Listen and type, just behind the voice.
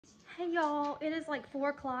y'all, it is like 4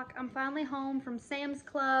 o'clock. I'm finally home from Sam's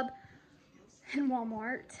Club and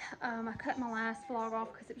Walmart. I cut my last vlog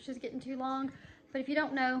off because it was just getting too long. But if you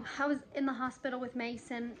don't know, I was in the hospital with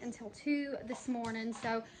Mason until 2 this morning.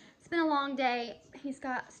 So it's been a long day. He's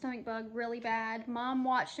got stomach bug really bad. Mom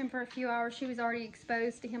watched him for a few hours. She was already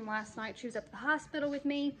exposed to him last night. She was up at the hospital with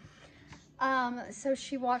me. So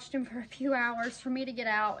she watched him for a few hours for me to get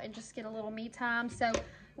out and just get a little me time. So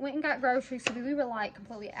I went and got groceries. So we were like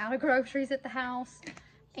completely out of groceries at the house.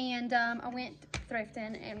 And I went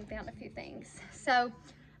thrifting and found a few things. So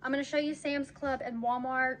I'm going to show you Sam's Club and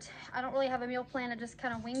Walmart. I don't really have a meal plan. I just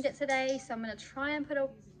kind of winged it today. So I'm going to try and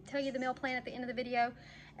tell you the meal plan at the end of the video.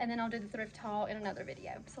 And then I'll do the thrift haul in another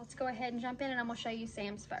video. So let's go ahead and jump in and I'm going to show you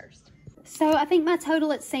Sam's first. So I think my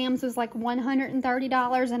total at Sam's was like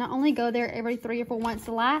 $130, and I only go there every 3 or 4 months.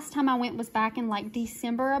 The last time I went was back in like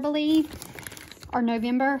December, I believe, or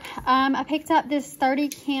November. I picked up this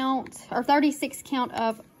 36 count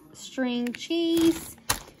of string cheese.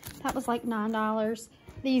 That was like $9.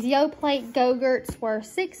 These Yoplait Go-Gurts were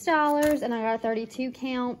 $6, and I got a 32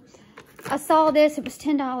 count. I saw this, it was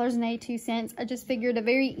 $10.82. I just figured a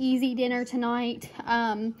very easy dinner tonight,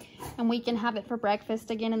 and we can have it for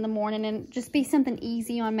breakfast again in the morning and just be something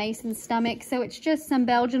easy on Mason's stomach. So it's just some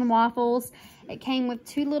Belgian waffles. It came with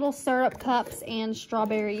 2 little syrup cups and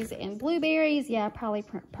strawberries and blueberries. Yeah, probably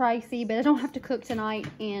pricey, but I don't have to cook tonight.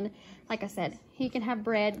 And like I said, he can have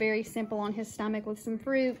bread, very simple on his stomach with some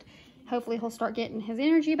fruit. Hopefully he'll start getting his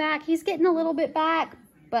energy back. He's getting a little bit back,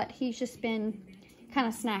 but he's just been kind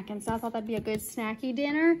of snacking, so I thought that'd be a good snacky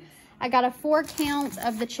dinner. I got a 4 count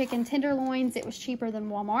of the chicken tenderloins. It was cheaper than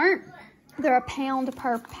Walmart. They're £1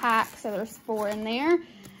 per pack, so there's 4 in there.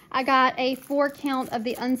 I got a 4 count of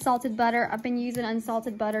the unsalted butter. I've been using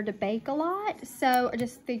unsalted butter to bake a lot, so I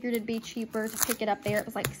just figured it'd be cheaper to pick it up there. It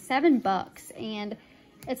was like $7, and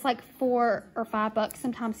it's like $4 or $5,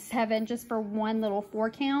 sometimes $7, just for one little 4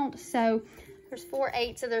 count. So there's 4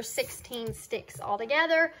 8, so there's 16 sticks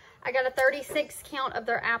altogether. I got a 36 count of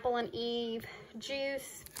their Apple and Eve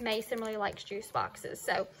juice. Mason really likes juice boxes.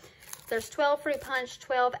 So there's 12 fruit punch,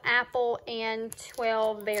 12 apple, and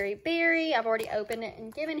 12 berry. I've already opened it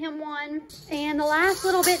and given him one. And the last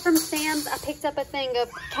little bit from Sam's, I picked up a thing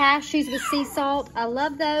of cashews with sea salt. I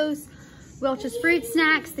love those. Welch's Fruit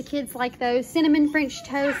Snacks, the kids like those. Cinnamon French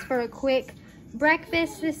toast for a quick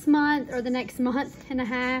breakfast this month, or the next month and a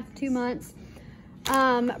half, 2 months.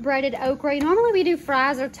 Breaded okra. Normally we do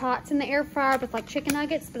fries or tots in the air fryer with like chicken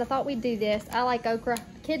nuggets, but I thought we'd do this. I like okra.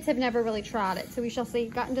 Kids have never really tried it, so we shall see.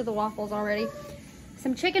 Got into the waffles already.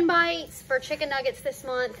 Some chicken bites for chicken nuggets this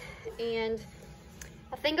month, and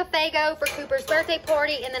a thing of Faygo for Cooper's birthday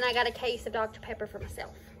party, and then I got a case of Dr. Pepper for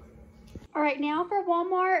myself. All right, now for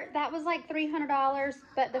Walmart, that was like $300,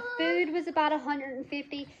 but the food was about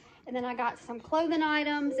 $150, and then I got some clothing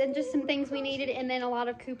items and just some things we needed, and then a lot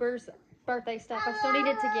of Cooper's birthday stuff I still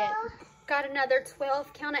needed to get. Got another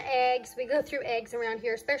 12 count of eggs. We go through eggs around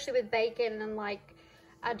here, especially with bacon, and like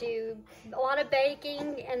I do a lot of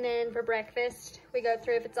baking, and then for breakfast we go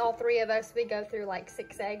through, if it's all 3 of us, we go through like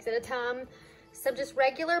 6 eggs at a time. Some just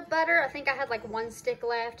regular butter. I think I had like 1 stick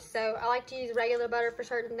left, so I like to use regular butter for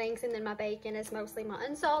certain things, and then my bacon is mostly my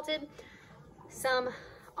unsalted. Some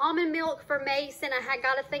almond milk for Mason. I had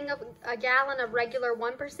got a gallon of regular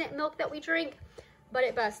 1% milk that we drink, but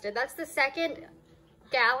it busted. That's the 2nd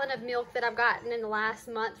gallon of milk that I've gotten in the last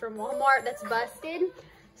month from Walmart that's busted.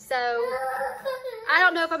 So I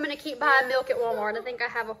don't know if I'm going to keep buying milk at Walmart. I think I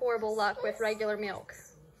have a horrible luck with regular milk.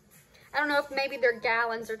 I don't know if maybe their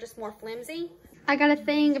gallons are just more flimsy. I got a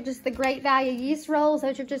thing of just the Great Value yeast rolls.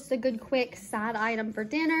 Those are just a good quick side item for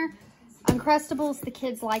dinner. Uncrustables, the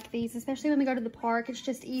kids like these, especially when we go to the park. It's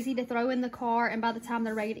just easy to throw in the car, and by the time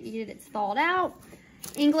they're ready to eat it, it's thawed out.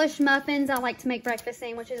 English muffins. I like to make breakfast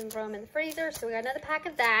sandwiches and throw them in the freezer, so we got another pack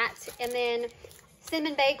of that. And then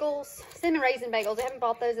cinnamon raisin bagels. I haven't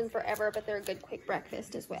bought those in forever, but they're a good quick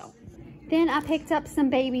breakfast as well. Then I picked up some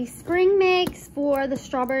baby spring mix for the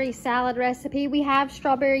strawberry salad recipe. We have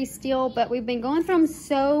strawberries still, but we've been going through them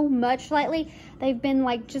so much lately. They've been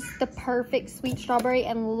like just the perfect sweet strawberry,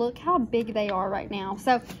 and look how big they are right now.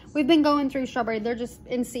 So we've been going through strawberry. They're just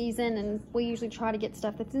in season, and we usually try to get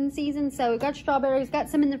stuff that's in season. So we got strawberries, got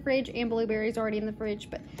some in the fridge, and blueberries already in the fridge,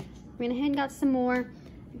 but went ahead and got some more.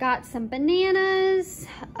 Got some bananas.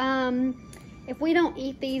 If we don't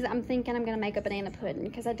eat these, I'm thinking I'm going to make a banana pudding,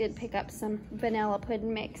 because I did pick up some vanilla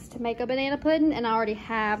pudding mix to make a banana pudding, and I already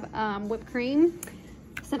have whipped cream.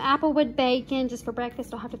 Some applewood bacon just for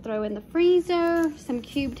breakfast. I'll have to throw in the freezer. Some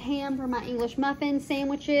cubed ham for my English muffin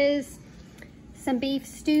sandwiches. some beef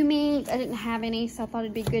stew meat. I didn't have any, so I thought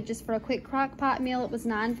it'd be good just for a quick crock pot meal. It was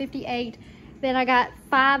 $9.58. Then I got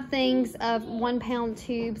 5 things of 1-pound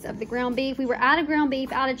tubes of the ground beef. We were out of ground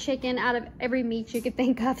beef, out of chicken, out of every meat you could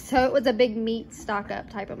think of, so it was a big meat stock up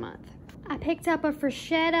type of month. I picked up a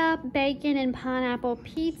bruschetta, bacon, and pineapple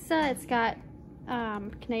pizza. It's got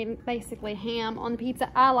Canadian, basically ham on the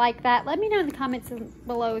pizza. I like that. Let me know in the comments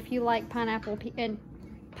below if you like pineapple and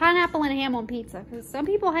ham on pizza, because some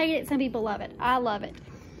people hate it, some people love it. I love it.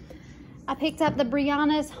 I picked up the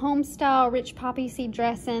Brianna's Homestyle Rich Poppy Seed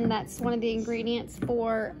Dressing. That's one of the ingredients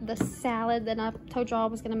for the salad that I told y'all I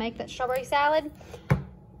was going to make, that strawberry salad.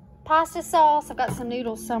 Pasta sauce. I've got some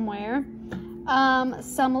noodles somewhere.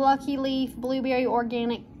 Some Lucky Leaf Blueberry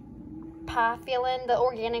Organic Pie Filling. The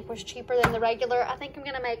organic was cheaper than the regular. I think I'm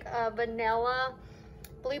going to make a vanilla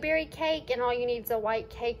blueberry cake, and all you need is a white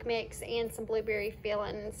cake mix and some blueberry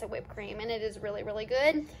filling and some whipped cream, and it is really, really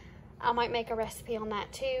good. I might make a recipe on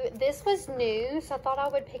that too. This was new, so I thought I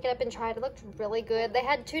would pick it up and try it. It looked really good. They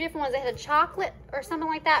had 2 different ones. They had a chocolate or something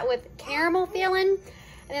like that with caramel filling,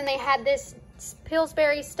 and then they had this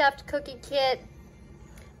Pillsbury stuffed cookie kit.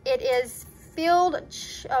 It is filled,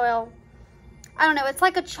 well, I don't know, it's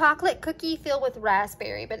like a chocolate cookie filled with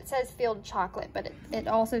raspberry, but it says filled chocolate, but it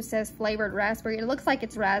also says flavored raspberry. It looks like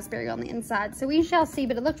it's raspberry on the inside, so we shall see,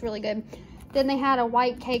 but it looked really good. Then they had a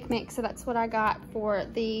white cake mix, so that's what I got for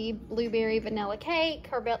the blueberry vanilla cake,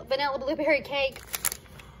 or vanilla blueberry cake.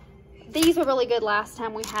 These were really good last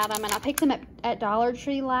time we had them, and I picked them at Dollar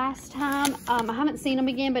Tree last time. I haven't seen them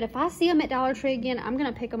again, but if I see them at Dollar Tree again, I'm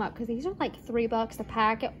gonna pick them up, because these are like $3 a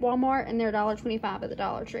pack at Walmart, and they're $1.25 at the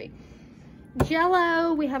Dollar Tree.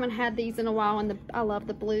 Jello, we haven't had these in a while, and I love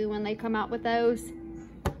the blue when they come out with those.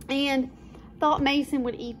 And thought Mason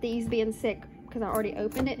would eat these, being sick, because I already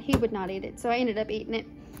opened it. He would not eat it, so I ended up eating it.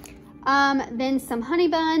 Then some honey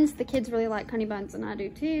buns. The kids really like honey buns, and I do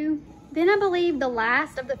too. Then I believe the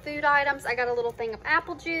last of the food items, I got a little thing of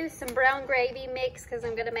apple juice, some brown gravy mix, because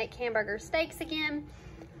I'm gonna make hamburger steaks again.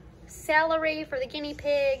 Celery for the guinea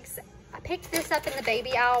pigs. I picked this up in the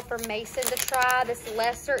baby aisle for Mason to try, this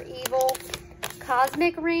Lesser Evil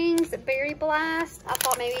Cosmic Rings Berry Blast. I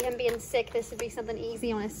thought maybe him being sick, this would be something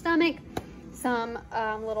easy on his stomach. Some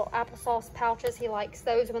little applesauce pouches. He likes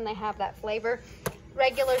those when they have that flavor.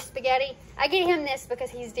 Regular spaghetti. I get him this because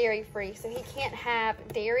he's dairy free, so he can't have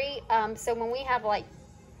dairy. So when we have like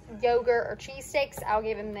yogurt or cheese sticks, I'll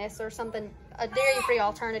give him this or something, a dairy free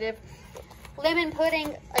alternative. Lemon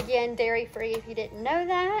pudding, again, dairy free if you didn't know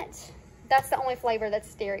that. That's the only flavor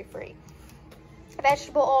that's dairy free.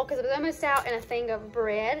 Vegetable oil, because it was almost out, and a thing of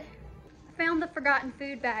bread. I found the forgotten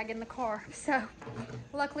food bag in the car, so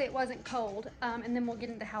luckily it wasn't cold. And then we'll get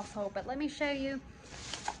into household, but let me show you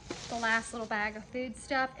the last little bag of food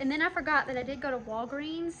stuff. And then I forgot that I did go to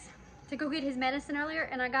Walgreens to go get his medicine earlier,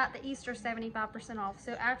 and I got the Easter 75% off.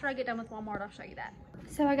 So after I get done with Walmart, I'll show you that.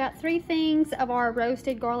 So I got 3 things of our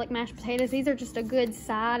roasted garlic mashed potatoes. These are just a good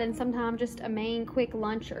side and sometimes just a main quick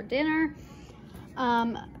lunch or dinner.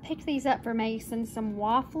 Picked these up for Mason. Some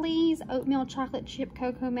waffles, oatmeal chocolate chip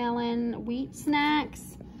cocoa melon, wheat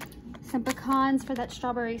snacks, some pecans for that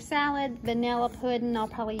strawberry salad, vanilla pudding. I'll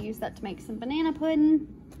probably use that to make some banana pudding.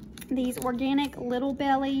 These organic Little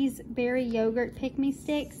Bellies berry yogurt pick-me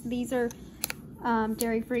sticks. These are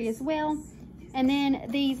dairy free as well. And then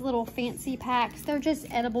these little fancy packs, they're just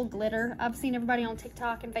edible glitter. I've seen everybody on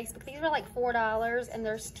TikTok and Facebook. These are like $4 and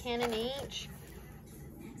there's 10 in each.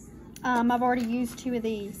 I've already used 2 of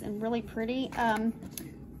these and really pretty.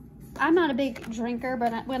 I'm not a big drinker,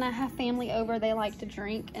 but when I have family over, they like to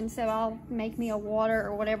drink. And so I'll make me a water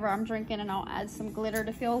or whatever I'm drinking, and I'll add some glitter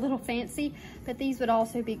to feel a little fancy. But these would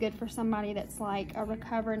also be good for somebody that's like a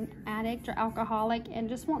recovering addict or alcoholic and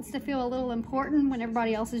just wants to feel a little important when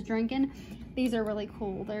everybody else is drinking. These are really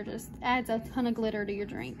cool. They're just adds a ton of glitter to your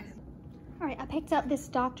drink. All right, I picked up this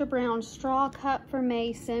Dr. Brown straw cup for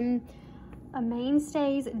Mason. A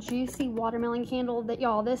Mainstays juicy watermelon candle. That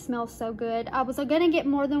y'all, this smells so good. I was gonna get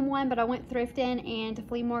more than one, but I went thrifting and to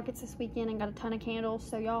flea markets this weekend and got a ton of candles,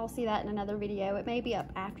 so y'all see that in another video. It may be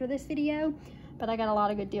up after this video, but I got a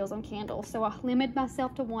lot of good deals on candles, so I limited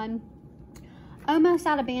myself to one. Almost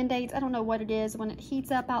out of Band-Aids. I don't know what it is. When it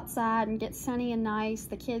heats up outside and gets sunny and nice,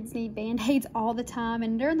 the kids need Band-Aids all the time,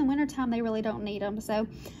 and during the winter time they really don't need them. So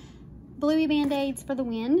Bluey Band-Aids for the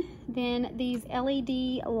win. Then these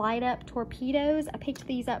LED light up torpedoes. I picked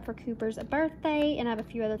these up for Cooper's birthday, and I have a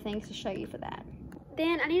few other things to show you for that.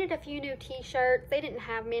 Then I needed a few new t-shirts. They didn't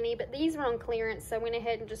have many, but these were on clearance, so I went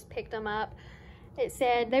ahead and just picked them up. It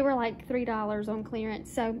said they were like $3 on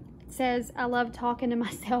clearance. So it says, "I love talking to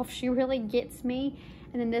myself. She really gets me."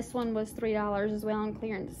 And then this one was $3 as well on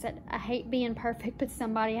clearance. It said, I hate being perfect, but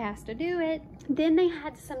somebody has to do it. Then they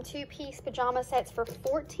had some two-piece pajama sets for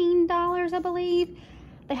 $14, I believe.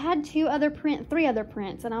 They had three other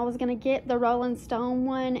prints, and I was gonna get the Rolling Stone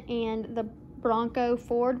one and the Bronco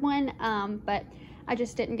Ford one, but I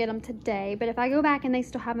just didn't get them today. But if I go back and they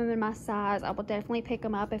still have them in my size, I will definitely pick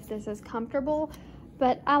them up if this is comfortable.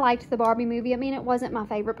 But I liked the Barbie movie. I mean, it wasn't my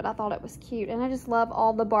favorite, but I thought it was cute. And I just love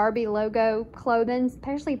all the Barbie logo clothing,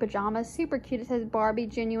 especially pajamas. Super cute. It says Barbie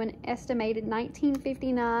Genuine, estimated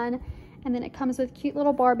 $19.59. And then it comes with cute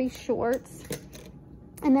little Barbie shorts.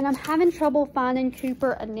 And then I'm having trouble finding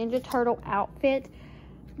Cooper a Ninja Turtle outfit.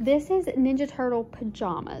 This is Ninja Turtle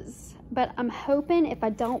pajamas. But I'm hoping if I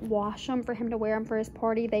don't wash them for him to wear them for his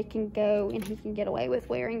party, they can go and he can get away with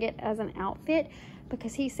wearing it as an outfit.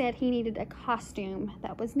 Because he said he needed a costume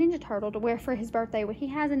that was Ninja Turtle to wear for his birthday. Well, he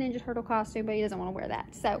has a Ninja Turtle costume, but he doesn't want to wear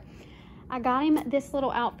that. So I got him this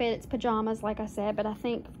little outfit. It's pajamas, like I said, but I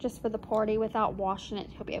think just for the party, without washing it,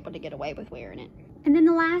 he'll be able to get away with wearing it. And then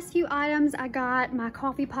the last few items I got, my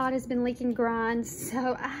coffee pot has been leaking grinds,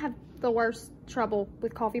 so I have the worst trouble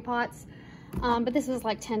with coffee pots. But this was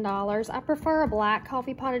like $10. I prefer a black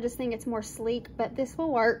coffee pot. I just think it's more sleek, but this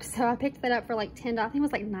will work. So I picked that up for like $10. I think it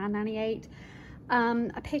was like $9.98.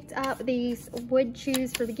 I picked up these wood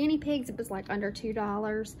shoes for the guinea pigs. It was like under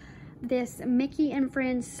 $2. This Mickey and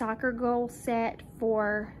Friends soccer goal set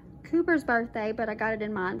for Cooper's birthday, but I got it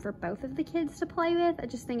in mind for both of the kids to play with. I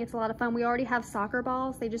just think it's a lot of fun. We already have soccer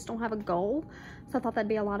balls. They just don't have a goal. So I thought that'd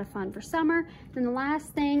be a lot of fun for summer. Then the last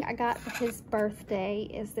thing I got for his birthday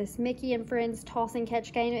is this Mickey and Friends toss and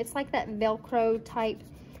catch game. It's like that Velcro type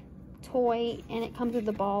toy, and it comes with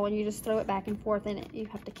the ball, and you just throw it back and forth, and you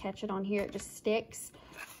have to catch it on here. It just sticks.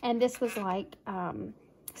 And this was like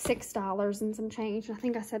 $6 and some change. I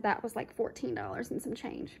think I said that was like $14 and some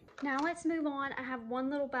change. Now let's move on. I have one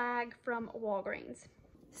little bag from Walgreens.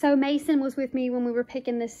 So Mason was with me when we were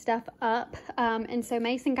picking this stuff up, and so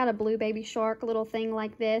Mason got a blue baby shark little thing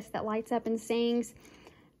like this that lights up and sings.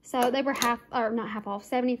 So they were not half off,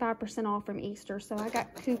 75% off from Easter. So I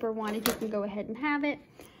got Cooper one, and he can go ahead and have it.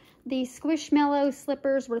 The Squishmallow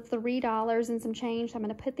slippers were $3 and some change. So I'm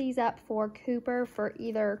going to put these up for Cooper for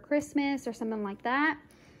either Christmas or something like that.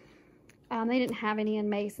 They didn't have any in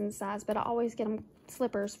Mason's size, but I always get them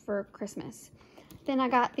slippers for Christmas. Then I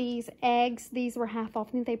got these eggs. These were half off.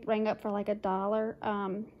 I think they bring up for like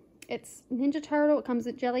 $1. It's Ninja Turtle. It comes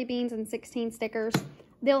with jelly beans and 16 stickers.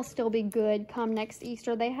 They'll still be good come next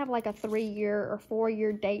Easter. They have like a 3-year or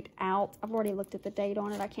 4-year date out. I've already looked at the date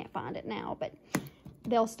on it. I can't find it now, but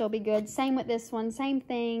they'll still be good. Same with this one, same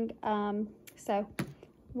thing. So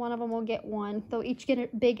one of them will get one. They'll each get a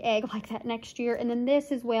big egg like that next year. And then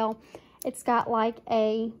this as well, it's got like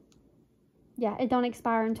a, yeah, it don't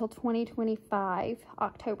expire until 2025,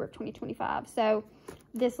 October 2025. So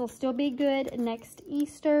this will still be good next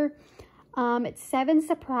Easter. It's 7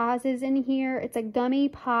 surprises in here. It's a gummy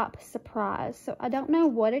pop surprise. So I don't know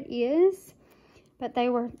what it is, but they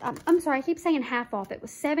were, I'm sorry, I keep saying half off. It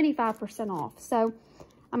was 75% off. So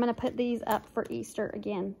I'm going to put these up for Easter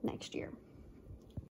again next year.